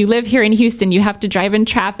if you live here in Houston, you have to drive in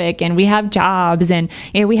traffic, and we have jobs, and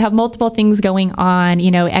we have multiple things going on,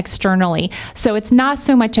 externally. So it's not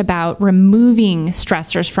so much about removing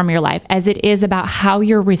stressors from your life as it is about how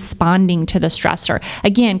you're responding to the stressor.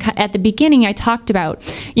 Again, at the beginning, I talked about,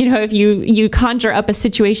 if you conjure up a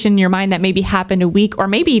situation in your mind that maybe happened a week or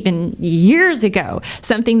maybe even years ago,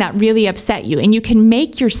 something that really upset you, and you can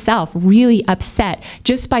make yourself really upset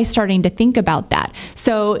just by starting to think about that.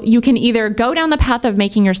 So you can either go down the path of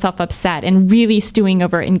making yourself upset and really stewing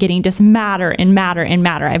over it and getting just madder and madder and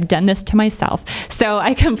madder. I've done this to myself, so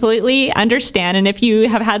I completely understand. And if you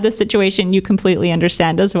have had this situation, you completely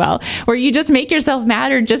understand as well, where you just make yourself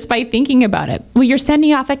madder just by thinking about it. Well, you're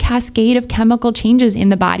sending off a cascade of chemical changes in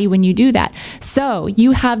the body when you do that. So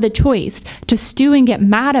you have the choice to stew and get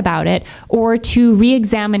mad about it, or to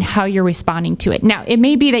re-examine how you're responding to it. Now, it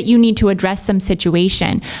may be that you need to address some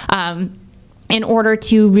situation in order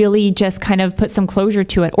to really just kind of put some closure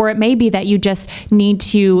to it. Or it may be that you just need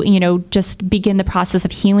to, just begin the process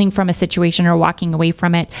of healing from a situation or walking away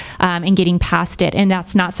from it and getting past it. And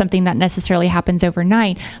that's not something that necessarily happens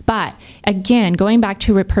overnight. But again, going back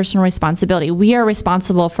to personal responsibility, we are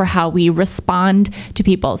responsible for how we respond to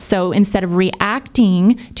people. So instead of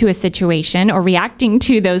reacting to a situation or reacting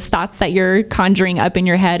to those thoughts that you're conjuring up in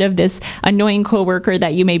your head of this annoying coworker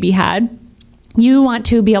that you maybe had, you want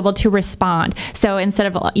to be able to respond. So instead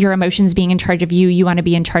of your emotions being in charge of you, you want to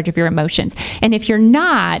be in charge of your emotions. And if you're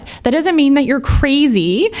not, that doesn't mean that you're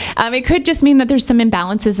crazy. It could just mean that there's some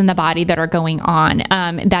imbalances in the body that are going on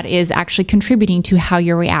that is actually contributing to how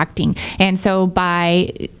you're reacting. And so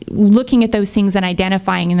by looking at those things and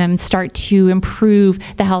identifying them, start to improve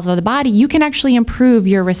the health of the body, you can actually improve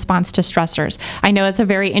your response to stressors. I know it's a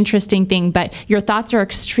very interesting thing, but your thoughts are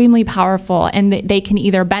extremely powerful, and they can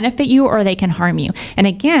either benefit you or they can harm you. And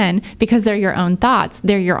again, because they're your own thoughts,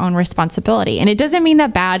 they're your own responsibility. And it doesn't mean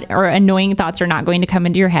that bad or annoying thoughts are not going to come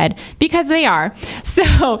into your head, because they are.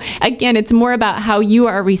 So again, it's more about how you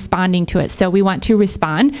are responding to it. So we want to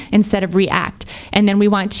respond instead of react. And then we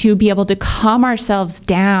want to be able to calm ourselves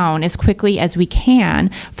down as quickly as we can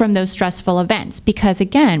from those stressful events. Because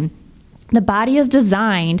again, The body is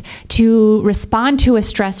designed to respond to a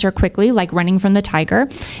stressor quickly, like running from the tiger,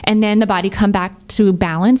 and then the body come back to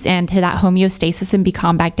balance and to that homeostasis and be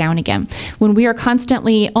calm back down again. When we are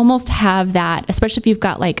constantly almost have that, especially if you've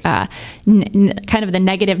got like kind of the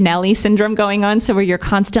negative Nelly syndrome going on, so where you're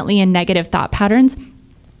constantly in negative thought patterns,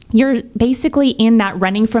 you're basically in that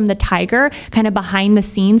running from the tiger, kind of behind the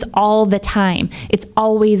scenes all the time. It's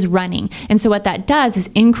always running. And so what that does is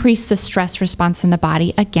increase the stress response in the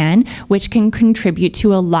body again, which can contribute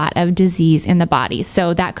to a lot of disease in the body.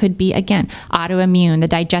 So that could be, again, autoimmune, the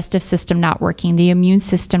digestive system not working, the immune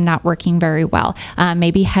system not working very well,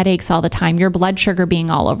 maybe headaches all the time, your blood sugar being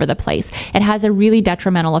all over the place. It has a really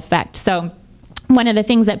detrimental effect. So one of the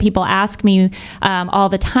things that people ask me all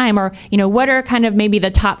the time are, what are kind of maybe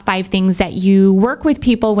the top 5 things that you work with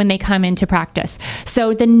people when they come into practice?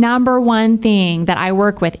 So the number one thing that I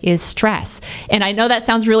work with is stress. And I know that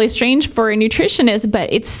sounds really strange for a nutritionist,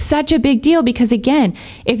 but it's such a big deal because, again,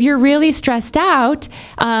 if you're really stressed out,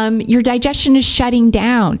 your digestion is shutting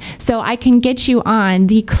down. So I can get you on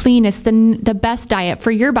the cleanest, the best diet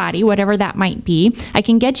for your body, whatever that might be. I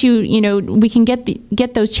can get you, we can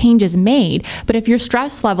get those changes made. But if your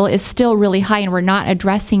stress level is still really high and we're not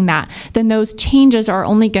addressing that, then those changes are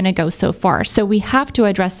only going to go so far. So we have to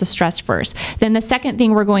address the stress first. Then the second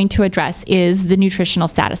thing we're going to address is the nutritional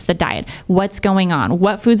status, the diet. What's going on?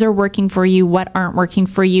 What foods are working for you? What aren't working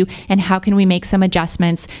for you? And how can we make some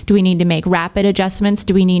adjustments? Do we need to make rapid adjustments?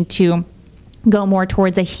 Do we need to go more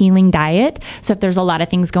towards a healing diet? So if there's a lot of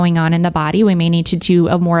things going on in the body, we may need to do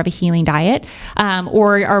more of a healing diet.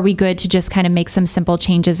 Or are we good to just kind of make some simple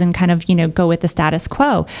changes and kind of, go with the status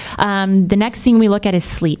quo? The next thing we look at is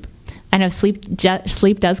sleep. I know sleep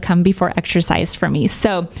does come before exercise for me.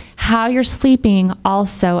 So how you're sleeping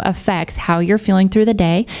also affects how you're feeling through the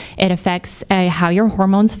day. It affects how your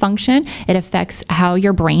hormones function. It affects how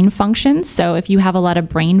your brain functions. So if you have a lot of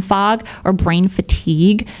brain fog or brain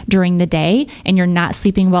fatigue during the day and you're not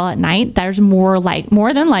sleeping well at night, there's more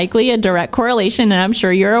than likely a direct correlation, and I'm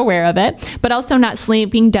sure you're aware of it. But also not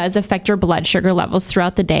sleeping does affect your blood sugar levels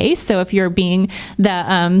throughout the day. So if you're being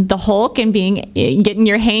the Hulk and getting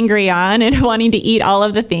your hangry on and wanting to eat all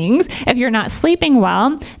of the things, if you're not sleeping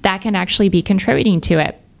well, that can actually be contributing to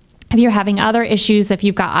it. If you're having other issues, if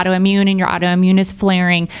you've got autoimmune and your autoimmune is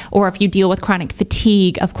flaring, or if you deal with chronic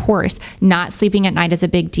fatigue, of course, not sleeping at night is a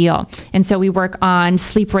big deal. And so we work on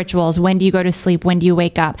sleep rituals. When do you go to sleep? When do you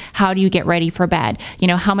wake up? How do you get ready for bed?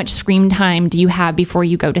 How much screen time do you have before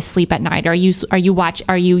you go to sleep at night? Are you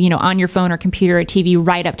on your phone or computer or TV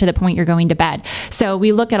right up to the point you're going to bed? So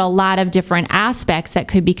we look at a lot of different aspects that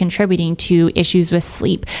could be contributing to issues with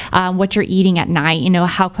sleep. What you're eating at night,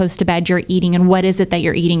 how close to bed you're eating, and what is it that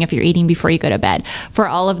you're eating if you're eating before you go to bed.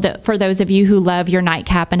 For those of you who love your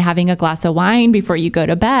nightcap and having a glass of wine before you go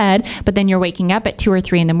to bed, but then you're waking up at 2 or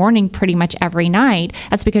 3 in the morning pretty much every night,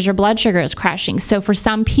 that's because your blood sugar is crashing. So for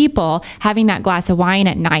some people, having that glass of wine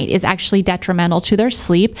at night is actually detrimental to their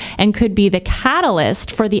sleep and could be the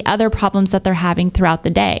catalyst for the other problems that they're having throughout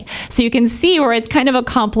the day. So you can see where it's kind of a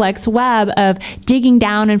complex web of digging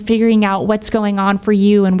down and figuring out what's going on for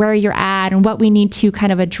you and where you're at and what we need to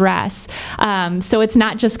kind of address. So it's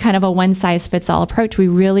not just kind of a one-size-fits-all approach. We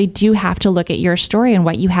really do have to look at your story and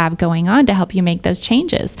what you have going on to help you make those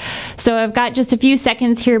changes. So I've got just a few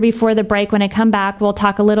seconds here before the break. When I come back, we'll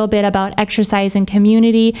talk a little bit about exercise and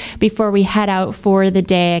community before we head out for the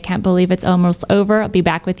day. I can't believe it's almost over. I'll be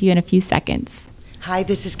back with you in a few seconds. Hi,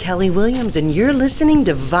 this is Kelly Williams, and you're listening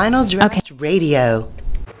to Vinyl Draft Radio.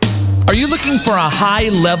 Are you looking for a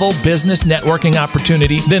high-level business networking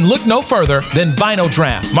opportunity? Then look no further than Vinyl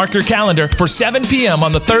Draft. Mark your calendar for 7 p.m.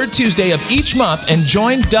 on the third Tuesday of each month and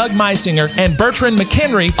join Doug Meisinger and Bertrand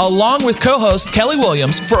McHenry along with co-host Kelly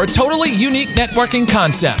Williams for a totally unique networking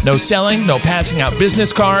concept. No selling, no passing out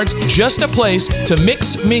business cards, just a place to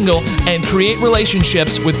mix, mingle, and create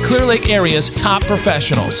relationships with Clear Lake area's top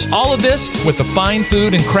professionals. All of this with the fine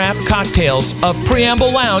food and craft cocktails of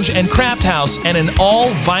Preamble Lounge and Craft House and an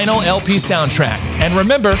all-vinyl LP soundtrack. And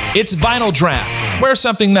remember, it's Vinyl Draft. Wear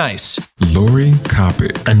something nice. Lori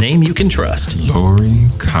Coppett. A name you can trust. Lori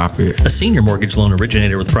Coppett. A senior mortgage loan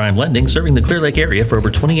originator with Prime Lending, serving the Clear Lake area for over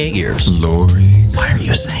 28 years. Lori. Why are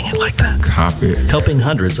you saying it like that? Coppett. Helping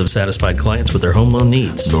hundreds of satisfied clients with their home loan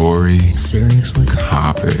needs. Lori. Seriously?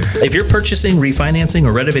 Coppett. If you're purchasing, refinancing,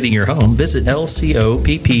 or renovating your home, visit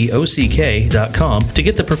lcoppock.com to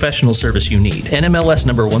get the professional service you need. NMLS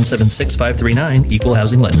number 176539, Equal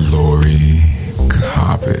Housing Lender. Lori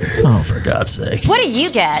Coppett. Oh, for God's sake. What do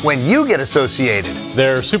you get when you get associated?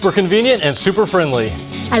 They're super convenient and super friendly.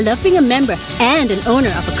 I love being a member and an owner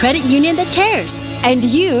of a credit union that cares. And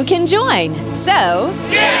you can join. So,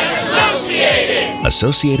 get associated!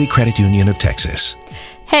 Associated Credit Union of Texas.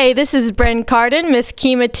 Hey, this is Bren Carden, Miss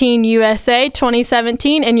Kima Teen USA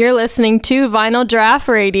 2017, and you're listening to Vinyl Draft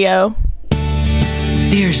Radio.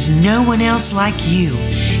 There's no one else like you.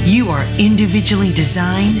 You are individually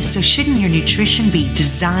designed, so shouldn't your nutrition be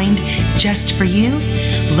designed just for you?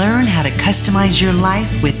 Learn how to customize your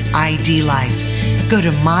life with ID Life. Go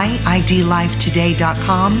to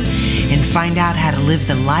myidlifetoday.com and find out how to live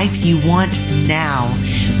the life you want now.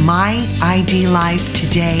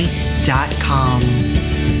 myidlifetoday.com.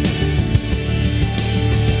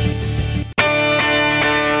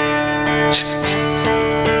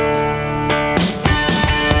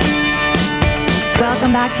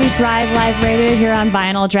 Welcome back to Thrive Life Radio here on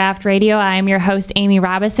Vinyl Draft Radio. I am your host, Amy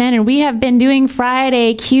Robison, and we have been doing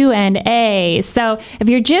Friday Q&A. So if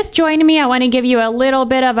you're just joining me, I want to give you a little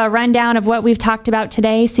bit of a rundown of what we've talked about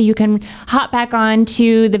today so you can hop back on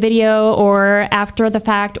to the video or after the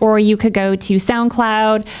fact, or you could go to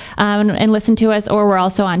SoundCloud and listen to us, or we're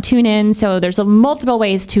also on TuneIn. So there's multiple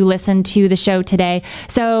ways to listen to the show today.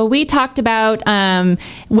 So we talked about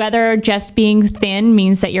whether just being thin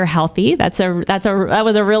means that you're healthy. That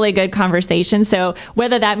was a really good conversation. So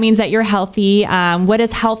whether that means that you're healthy, what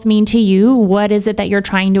does health mean to you? What is it that you're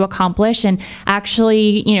trying to accomplish? And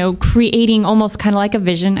actually, creating almost kind of like a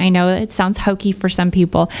vision. I know it sounds hokey for some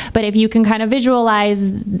people, but if you can kind of visualize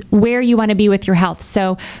where you want to be with your health.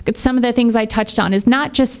 So some of the things I touched on is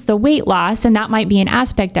not just the weight loss, and that might be an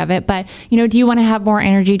aspect of it, but do you want to have more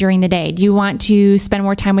energy during the day? Do you want to spend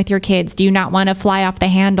more time with your kids? Do you not want to fly off the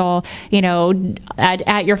handle,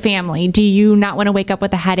 at your family? Do you not want to wake up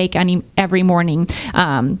with a headache every morning?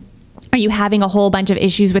 Are you having a whole bunch of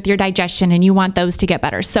issues with your digestion and you want those to get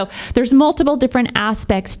better? So there's multiple different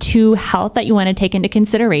aspects to health that you want to take into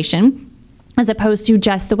consideration, as opposed to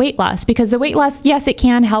just the weight loss. Because the weight loss, yes, it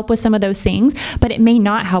can help with some of those things, but it may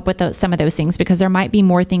not help with some of those things because there might be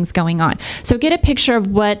more things going on. So get a picture of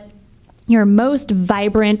what your most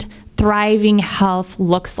vibrant, thriving health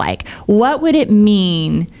looks like. What would it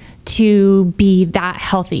mean to be that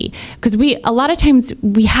healthy? Because a lot of times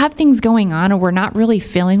we have things going on or we're not really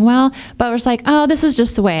feeling well, but we're just like, oh, this is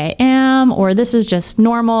just the way I am, or this is just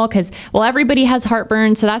normal because, well, everybody has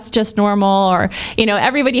heartburn, so that's just normal, or,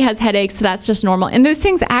 everybody has headaches, so that's just normal. And those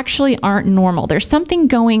things actually aren't normal. There's something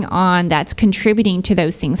going on that's contributing to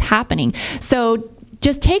those things happening. So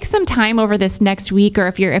just take some time over this next week, or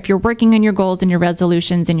if you're working on your goals and your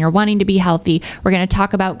resolutions and you're wanting to be healthy, we're going to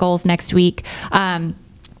talk about goals next week.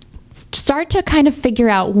 Start to kind of figure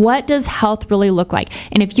out, what does health really look like?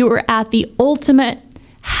 And if you were at the ultimate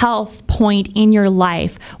health point in your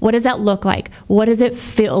life, what does that look like? What does it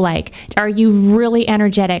feel like? Are you really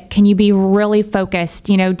energetic? Can you be really focused?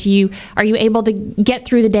 Are you able to get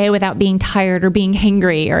through the day without being tired or being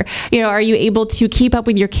hangry? Or, are you able to keep up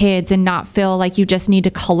with your kids and not feel like you just need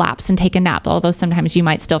to collapse and take a nap? Although sometimes you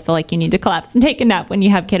might still feel like you need to collapse and take a nap when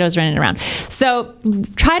you have kiddos running around. So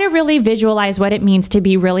try to really visualize what it means to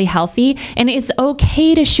be really healthy. And it's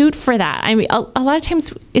okay to shoot for that. I mean, a lot of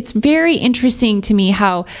times it's very interesting to me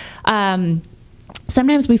how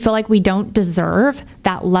sometimes we feel like we don't deserve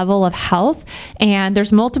that level of health, and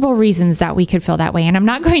there's multiple reasons that we could feel that way. And I'm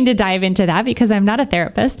not going to dive into that because I'm not a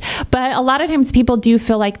therapist, but a lot of times people do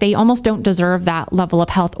feel like they almost don't deserve that level of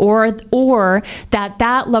health, or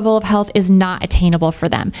that level of health is not attainable for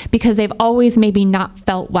them because they've always maybe not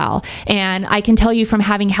felt well. And I can tell you from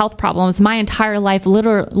having health problems my entire life,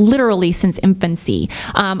 literally since infancy,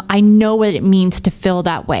 I know what it means to feel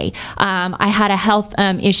that way. I had a health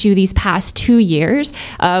issue these past 2 years,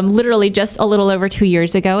 literally just a little over 2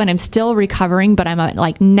 years ago, and I'm still recovering, but I'm at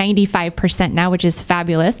like 95% now, which is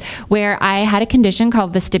fabulous, where I had a condition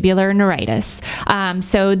called vestibular neuritis.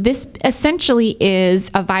 So this essentially is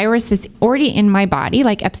a virus that's already in my body,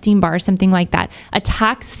 like Epstein-Barr, something like that,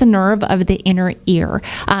 attacks the nerve of the inner ear,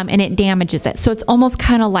 and it damages it. So it's almost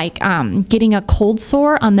kind of like getting a cold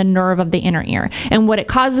sore on the nerve of the inner ear. And what it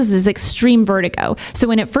causes is extreme vertigo. So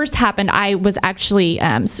when it first happened, I was actually,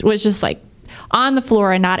 was just like on the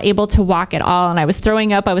floor and not able to walk at all. And I was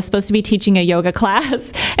throwing up. I was supposed to be teaching a yoga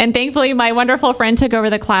class. And thankfully, my wonderful friend took over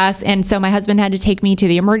the class. And so my husband had to take me to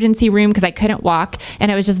the emergency room because I couldn't walk.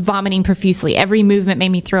 And I was just vomiting profusely. Every movement made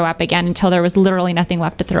me throw up again until there was literally nothing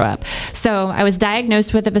left to throw up. So I was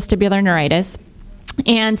diagnosed with a vestibular neuritis.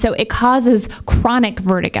 And so it causes chronic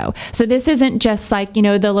vertigo. So this isn't just like,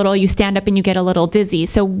 the little, you stand up and you get a little dizzy.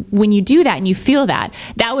 So when you do that and you feel that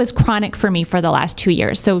was chronic for me for the last 2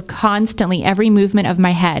 years. So constantly, every movement of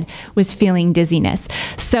my head was feeling dizziness.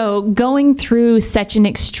 So going through such an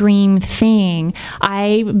extreme thing,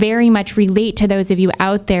 I very much relate to those of you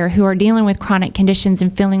out there who are dealing with chronic conditions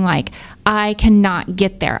and feeling like, I cannot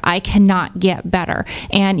get there. I cannot get better.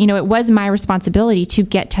 And, it was my responsibility to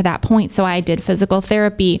get to that point. So I did physical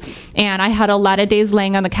therapy, and I had a lot of days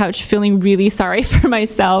laying on the couch feeling really sorry for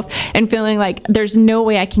myself and feeling like there's no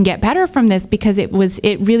way I can get better from this, because it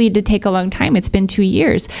really did take a long time. It's been 2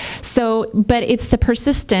 years. So, but it's the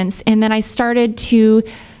persistence. And then I started to,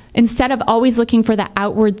 instead of always looking for the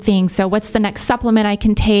outward thing, so what's the next supplement I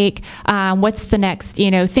can take? What's the next,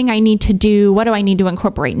 thing I need to do? What do I need to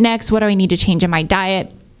incorporate next? What do I need to change in my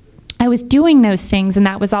diet? I was doing those things, and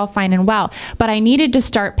that was all fine and well. But I needed to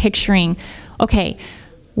start picturing, okay,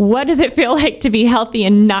 what does it feel like to be healthy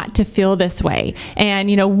and not to feel this way? And,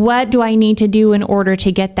 what do I need to do in order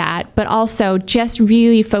to get that? But also just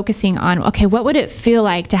really focusing on, okay, what would it feel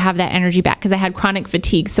like to have that energy back? Because I had chronic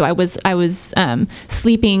fatigue. So I was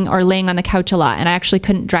sleeping or laying on the couch a lot, and I actually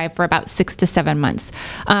couldn't drive for about 6 to 7 months.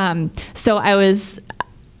 So I was...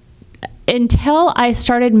 Until I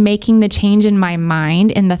started making the change in my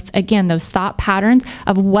mind and those thought patterns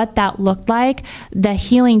of what that looked like, the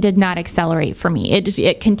healing did not accelerate for me.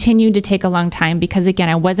 It continued to take a long time because, again,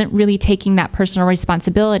 I wasn't really taking that personal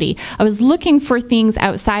responsibility. I was looking for things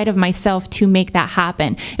outside of myself to make that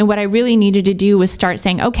happen. And what I really needed to do was start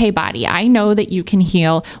saying, okay, body, I know that you can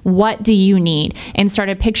heal. What do you need? And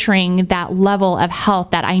started picturing that level of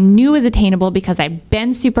health that I knew was attainable because I'd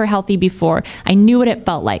been super healthy before. I knew what it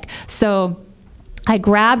felt like. So I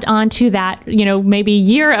grabbed onto that, maybe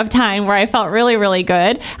year of time where I felt really, really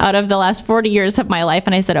good out of the last 40 years of my life.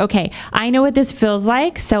 And I said, okay, I know what this feels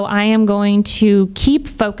like, so I am going to keep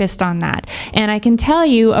focused on that. And I can tell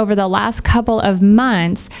you over the last couple of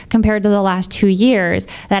months compared to the last 2 years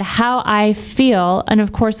that how I feel, and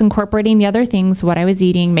of course, incorporating the other things, what I was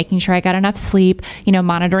eating, making sure I got enough sleep,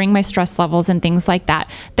 monitoring my stress levels and things like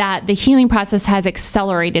that, that the healing process has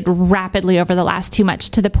accelerated rapidly over the last 2 months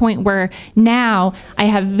to the point where now I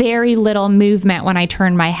have very little movement when I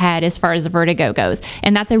turn my head as far as vertigo goes.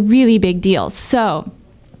 And that's a really big deal. So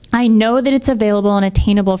I know that it's available and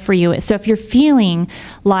attainable for you. So if you're feeling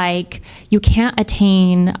like you can't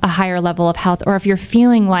attain a higher level of health, or if you're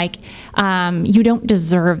feeling like you don't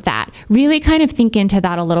deserve that, really kind of think into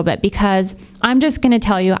that a little bit, because I'm just going to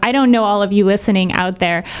tell you, I don't know all of you listening out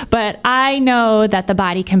there, but I know that the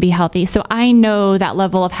body can be healthy. So I know that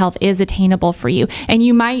level of health is attainable for you. And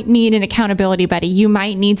you might need an accountability buddy. You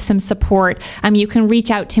might need some support. You can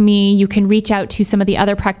reach out to me. You can reach out to some of the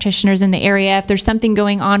other practitioners in the area. If there's something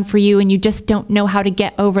going on for you and you just don't know how to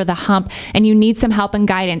get over the hump and you need some help and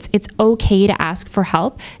guidance, it's okay to ask for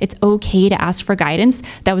help. It's okay to ask for guidance.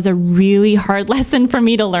 That was a really hard lesson for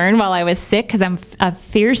me to learn while I was sick, because I'm a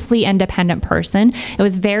fiercely independent person. It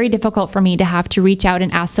was very difficult for me to have to reach out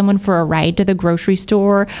and ask someone for a ride to the grocery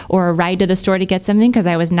store or a ride to the store to get something, because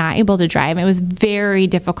I was not able to drive. It was very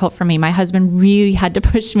difficult for me. My husband really had to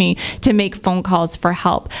push me to make phone calls for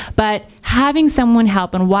help. But having someone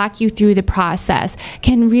help and walk you through the process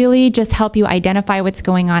can really just help you identify what's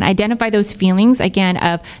going on, identify those feelings, again,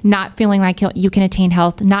 of not feeling like you can attain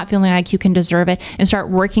health, not feeling like you can deserve it, and start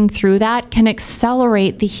working through that can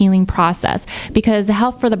accelerate the healing process, because the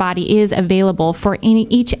health for the body is available for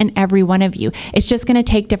each and every one of you. It's just going to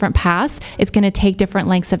take different paths. It's going to take different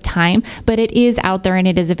lengths of time, but it is out there and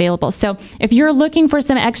it is available. So if you're looking for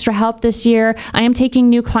some extra help this year, I am taking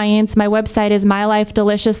new clients. My website is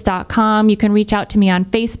mylifedelicious.com. You can reach out to me on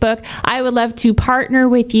Facebook. I would love to partner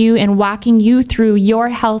with you in walking you through your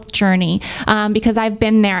health journey, because I've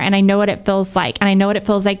been there and I know what it feels like. And I know what it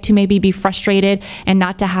feels like to maybe be frustrated and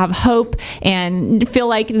not to have hope and feel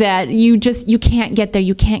like that you can't get there.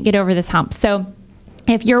 You can't get over this hump. So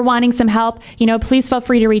if you're wanting some help, please feel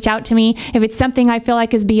free to reach out to me. If it's something I feel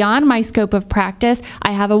like is beyond my scope of practice,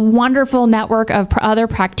 I have a wonderful network of other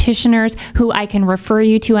practitioners who I can refer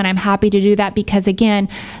you to, and I'm happy to do that, because again,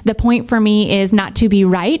 the point for me is not to be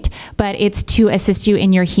right, but it's to assist you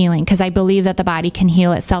in your healing, because I believe that the body can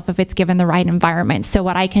heal itself if it's given the right environment. So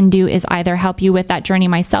what I can do is either help you with that journey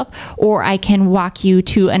myself, or I can walk you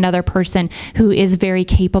to another person who is very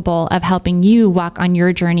capable of helping you walk on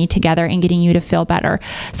your journey together and getting you to feel better.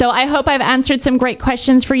 So I hope I've answered some great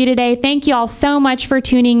questions for you today. Thank you all so much for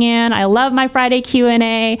tuning in. I love my Friday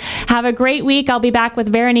Q&A. Have a great week. I'll be back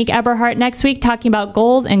with Veronique Eberhardt next week talking about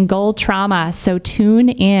goals and goal trauma. So tune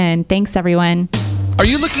in. Thanks, everyone. Are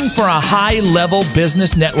you looking for a high-level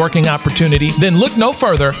business networking opportunity? Then look no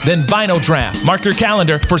further than Vinyl Draft. Mark your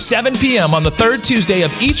calendar for 7 p.m. on the third Tuesday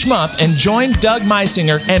of each month and join Doug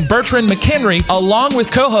Meisinger and Bertrand McHenry along with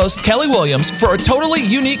co-host Kelly Williams for a totally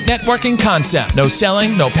unique networking concept. No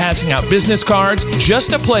selling, no passing out business cards,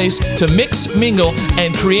 just a place to mix, mingle,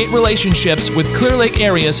 and create relationships with Clear Lake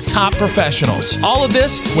area's top professionals. All of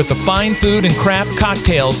this with the fine food and craft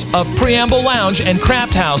cocktails of Preamble Lounge and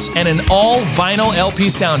Craft House and an all-vinyl LP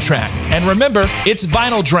soundtrack. And remember, it's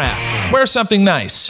Vinyl Draft. Wear something nice.